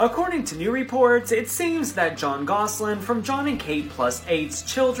According to new reports, it seems that Jon Gosselin from Jon and Kate Plus 8's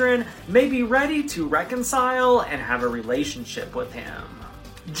children may be ready to reconcile and have a relationship with him.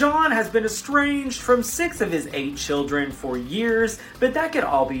 Jon has been estranged from 6 of his 8 children for years, but that could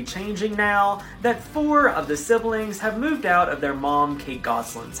all be changing now that 4 of the siblings have moved out of their mom Kate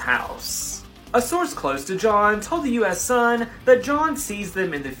Gosselin's house. A source close to Jon told the US Sun that Jon sees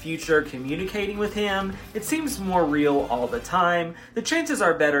them in the future communicating with him. It seems more real all the time. The chances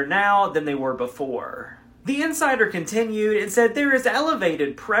are better now than they were before. The insider continued and said there is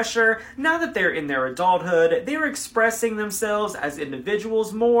elevated pressure now that they're in their adulthood. They're expressing themselves as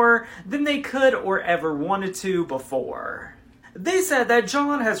individuals more than they could or ever wanted to before. They said that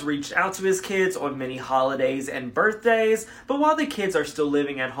Jon has reached out to his kids on many holidays and birthdays, but while the kids are still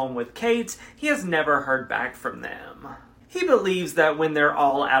living at home with Kate, he has never heard back from them. He believes that when they're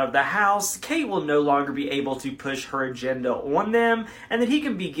all out of the house, Kate will no longer be able to push her agenda on them, and that he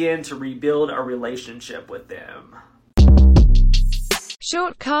can begin to rebuild a relationship with them.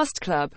 Short Cast Club